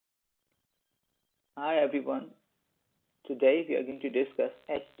Hi everyone. Today we are going to discuss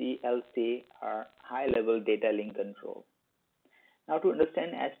HDLC or high level data link control. Now to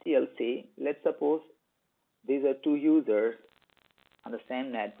understand HDLC, let's suppose these are two users on the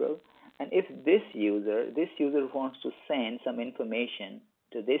same network, and if this user wants to send some information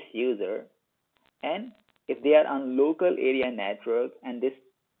to this user, and if they are on local area network and this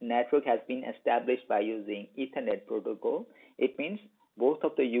network has been established by using Ethernet protocol, it means both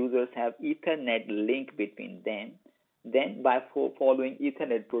of the users have Ethernet link between them. Then by following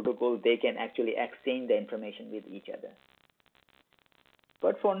Ethernet protocol, they can actually exchange the information with each other.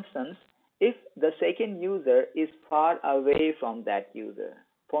 But for instance, if the second user is far away from that user,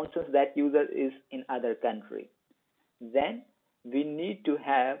 for instance, that user is in other country, then we need to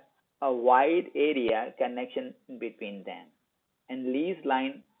have a wide area connection between them. And leased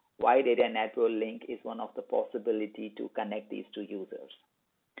line wide area network link is one of the possibility to connect these two users.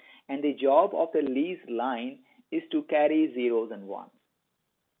 And the job of the leased line is to carry zeros and ones.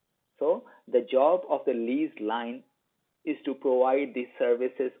 So the job of the leased line is to provide the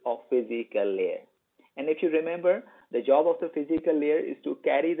services of physical layer. And if you remember, the job of the physical layer is to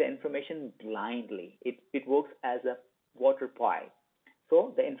carry the information blindly. It works as a water pipe.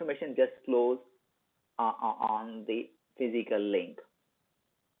 So the information just flows on the physical link.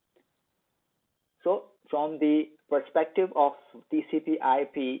 So from the perspective of TCP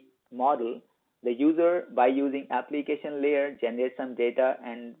IP model, the user, by using application layer, generates some data,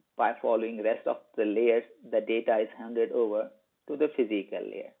 and by following rest of the layers, the data is handed over to the physical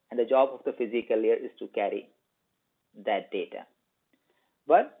layer. And the job of the physical layer is to carry that data.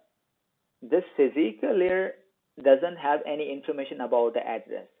 But this physical layer doesn't have any information about the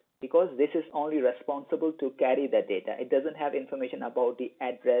address, because this is only responsible to carry the data. It doesn't have information about the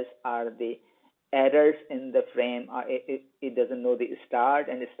address or the errors in the frame, or it doesn't know the start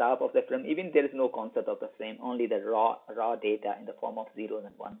and the stop of the frame. Even there is no concept of the frame, only the raw data in the form of zeros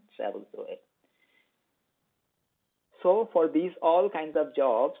and ones travels through it. So for these all kinds of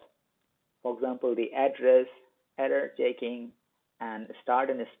jobs, for example, the address, error checking, and start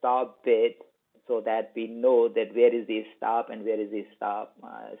and stop bit, so that we know that where is the stop and where is the start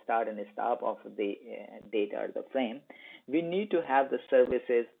and stop of the data or the frame, we need to have the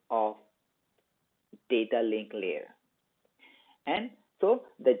services of data link layer. And so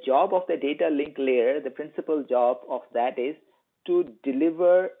the job of the data link layer, the principal job of that is to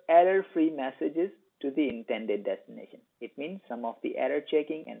deliver error-free messages to the intended destination. It means some of the error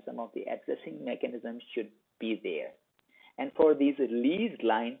checking and some of the addressing mechanisms should be there. And for these leased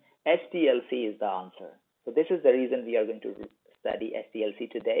line, HDLC is the answer. So this is the reason we are going to study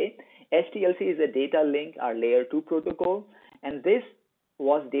HDLC today. HDLC is a data link or layer 2 protocol, and this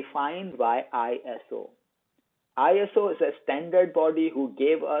was defined by ISO. ISO is a standard body who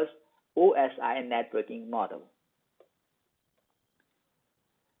gave us OSI networking model.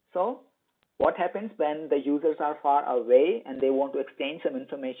 So what happens when the users are far away and they want to exchange some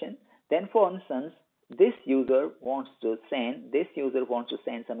information? Then for instance, this user wants to send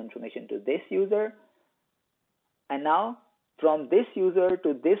some information to this user, and now from this user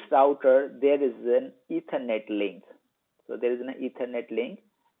to this router there is an Ethernet link. So there is an Ethernet link,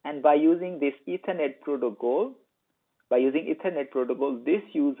 and by using this Ethernet protocol, this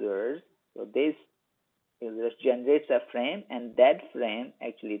user generates a frame, and that frame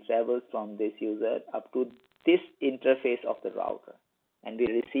actually travels from this user up to this interface of the router, and we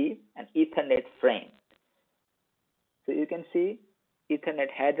receive an Ethernet frame. So you can see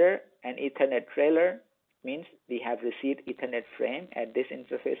Ethernet header and Ethernet trailer means we have received Ethernet frame at this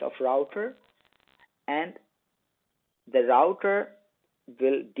interface of router, and the router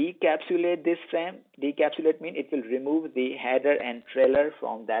will decapsulate this frame. Decapsulate means it will remove the header and trailer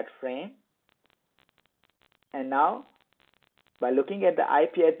from that frame. And now, by looking at the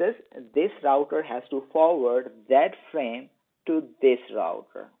IP address, this router has to forward that frame to this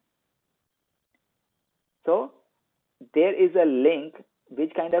router. So there is a link.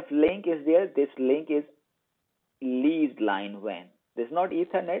 Which kind of link is there? This link is leased line WAN. This is not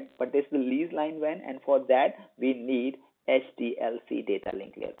Ethernet, but this is the leased line WAN, and for that we need HDLC data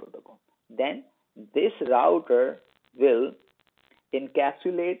link layer protocol. Then this router will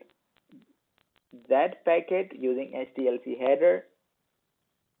encapsulate that packet using HDLC header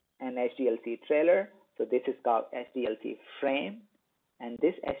and HDLC trailer. So this is called HDLC frame, and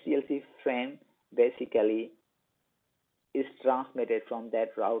this HDLC frame basically is transmitted from that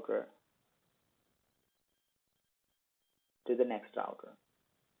router to the next router.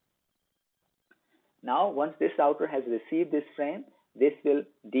 Now once this router has received this frame, this will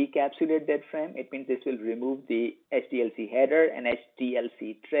decapsulate that frame. It means this will remove the HDLC header and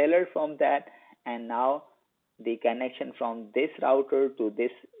HDLC trailer from that, and now the connection from this router to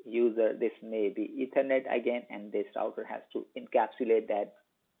this user, this may be Ethernet again, and this router has to encapsulate that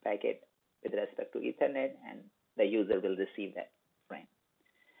packet with respect to Ethernet, and the user will receive that frame.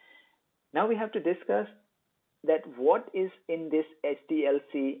 Now we have to discuss that what is in this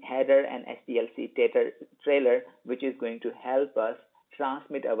HDLC header and HDLC trailer, which is going to help us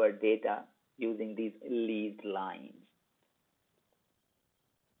transmit our data using these leased lines.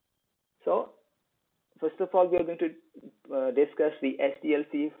 So first of all, we are going to discuss the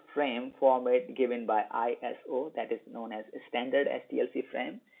HDLC frame format given by ISO, that is known as standard HDLC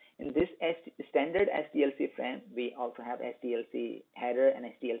frame. In this standard HDLC frame, we also have HDLC header and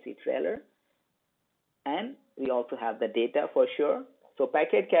HDLC trailer, and we also have the data for sure. So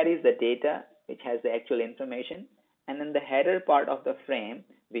packet carries the data, which has the actual information, and in the header part of the frame,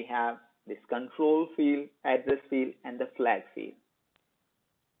 we have this control field, address field, and the flag field.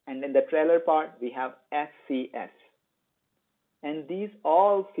 And in the trailer part, we have FCS. And these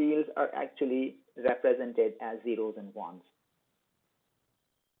all fields are actually represented as zeros and ones.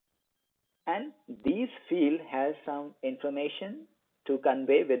 And these fields have some information to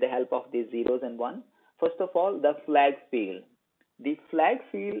convey with the help of these zeros and ones. First of all, the flag field. The flag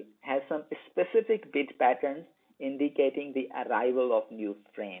field has some specific bit patterns indicating the arrival of new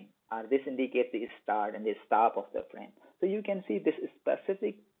frame. This indicates the start and the stop of the frame. So you can see this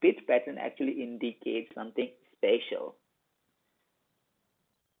specific bit pattern actually indicates something special.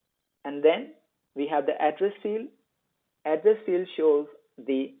 And then we have the address field. Address field shows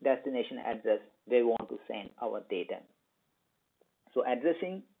the destination address where we want to send our data. So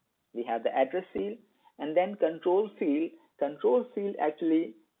addressing, we have the address field, and then control field. Control field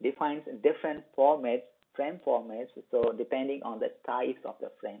actually defines different formats, frame formats, so depending on the types of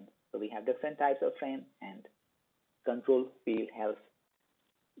the frame. So we have different types of frame, and control field helps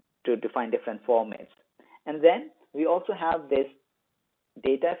to define different formats. And then we also have this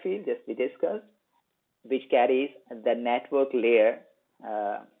data field, just we discussed, which carries the network layer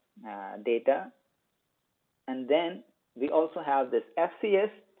data. And then we also have this FCS.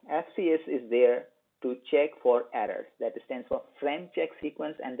 FCS is there to check for errors. That stands for frame check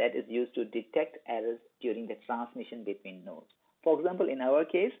sequence, and that is used to detect errors during the transmission between nodes. For example, in our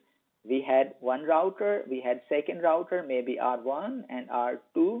case, we had one router, we had second router, maybe R1 and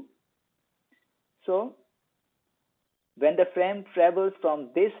R2. So when the frame travels from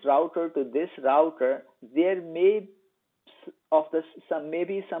this router to this router, there may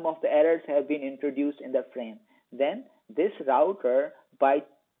maybe some of the errors have been introduced in the frame. Then this router, by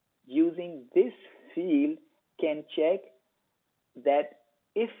using this field, can check that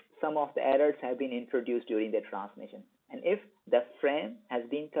if some of the errors have been introduced during the transmission. And if the frame has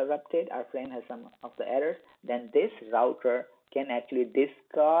been corrupted, our frame has some of the errors, then this router can actually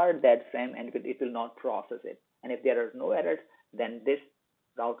discard that frame and it will not process it. And if there are no errors, then this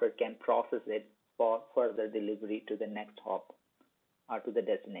router can process it for further delivery to the next hop or to the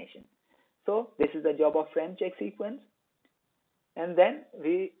destination. So this is the job of frame check sequence. And then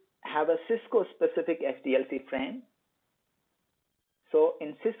we have a Cisco specific HDLC frame. So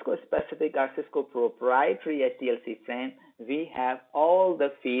in Cisco specific or Cisco proprietary HDLC frame, we have all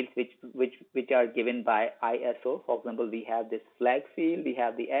the fields which are given by ISO. For example, we have this flag field, we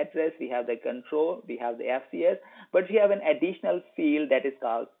have the address, we have the control, we have the FCS, but we have an additional field that is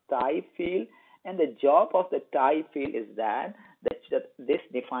called type field. And the job of the type field is that this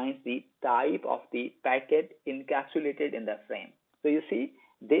defines the type of the packet encapsulated in the frame. So you see,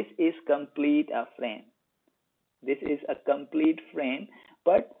 this is complete a frame. This is a complete frame,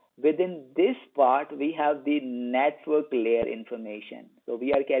 but within this part, we have the network layer information. So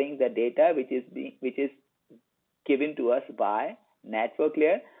we are carrying the data which is given to us by network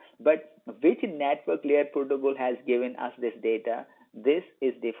layer, but which network layer protocol has given us this data? This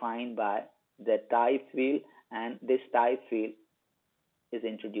is defined by the type field, and this type field is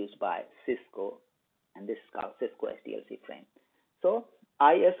introduced by Cisco, and this is called Cisco HDLC frame. So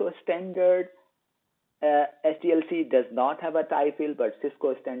ISO standard HDLC does not have a type field, but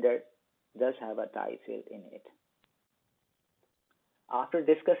Cisco standard does have a type field in it. After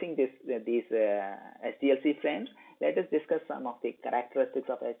discussing these HDLC frames, let us discuss some of the characteristics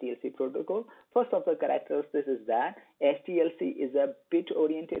of HDLC protocol. First of the characteristics is that HDLC is a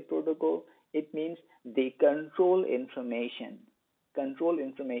bit-oriented protocol. It means the control information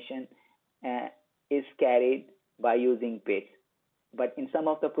is carried by using bits. But in some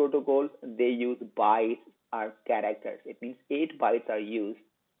of the protocols, they use bytes or characters. It means 8 bytes are used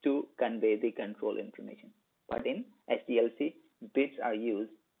to convey the control information. But in HDLC, bits are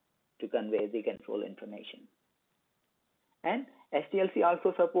used to convey the control information. And HDLC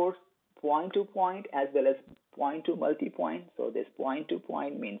also supports point to point as well as point to multi-point. So this point to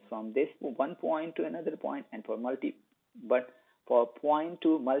point means from this one point to another point, and but for point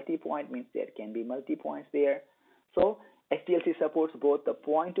to multi-point means there can be multi-points there. So HDLC supports both the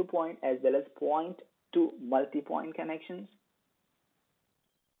point to point as well as point to multi-point connections.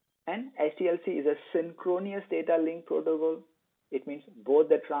 And HDLC is a synchronous data link protocol. It means both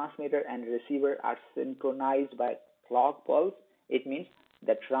the transmitter and receiver are synchronized by clock pulse. It means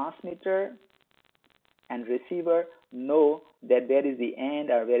the transmitter and receiver know that where is the end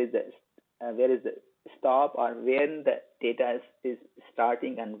or where is the stop, or when the data is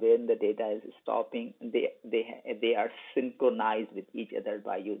starting and when the data is stopping. They are synchronized with each other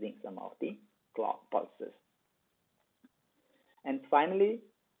by using some of the clock pulses. And finally,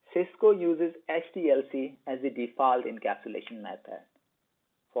 Cisco uses HDLC as the default encapsulation method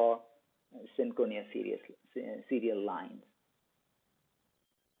for synchronous serial lines.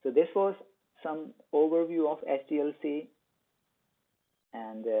 So this was some overview of HDLC,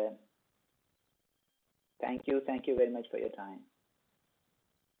 and thank you very much for your time.